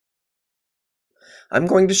I'm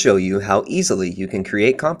going to show you how easily you can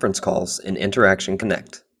create conference calls in Interaction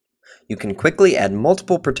Connect. You can quickly add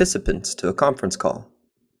multiple participants to a conference call.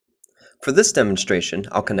 For this demonstration,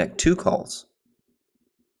 I'll connect two calls.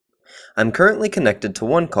 I'm currently connected to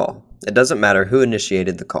one call. It doesn't matter who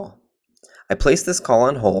initiated the call. I place this call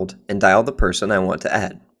on hold and dial the person I want to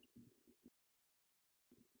add.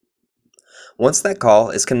 Once that call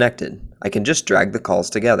is connected, I can just drag the calls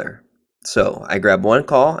together. So I grab one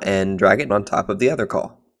call and drag it on top of the other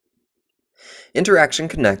call. Interaction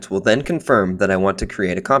Connect will then confirm that I want to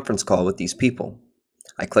create a conference call with these people.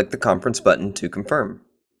 I click the conference button to confirm.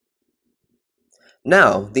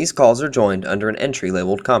 Now, these calls are joined under an entry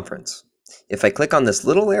labeled Conference. If I click on this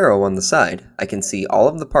little arrow on the side, I can see all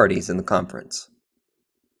of the parties in the conference.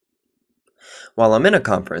 While I'm in a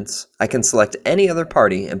conference, I can select any other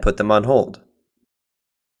party and put them on hold.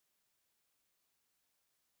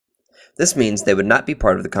 This means they would not be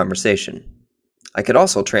part of the conversation. I could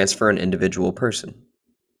also transfer an individual person.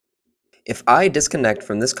 If I disconnect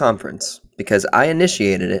from this conference because I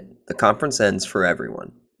initiated it, the conference ends for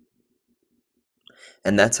everyone.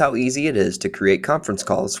 And that's how easy it is to create conference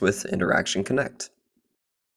calls with Interaction Connect.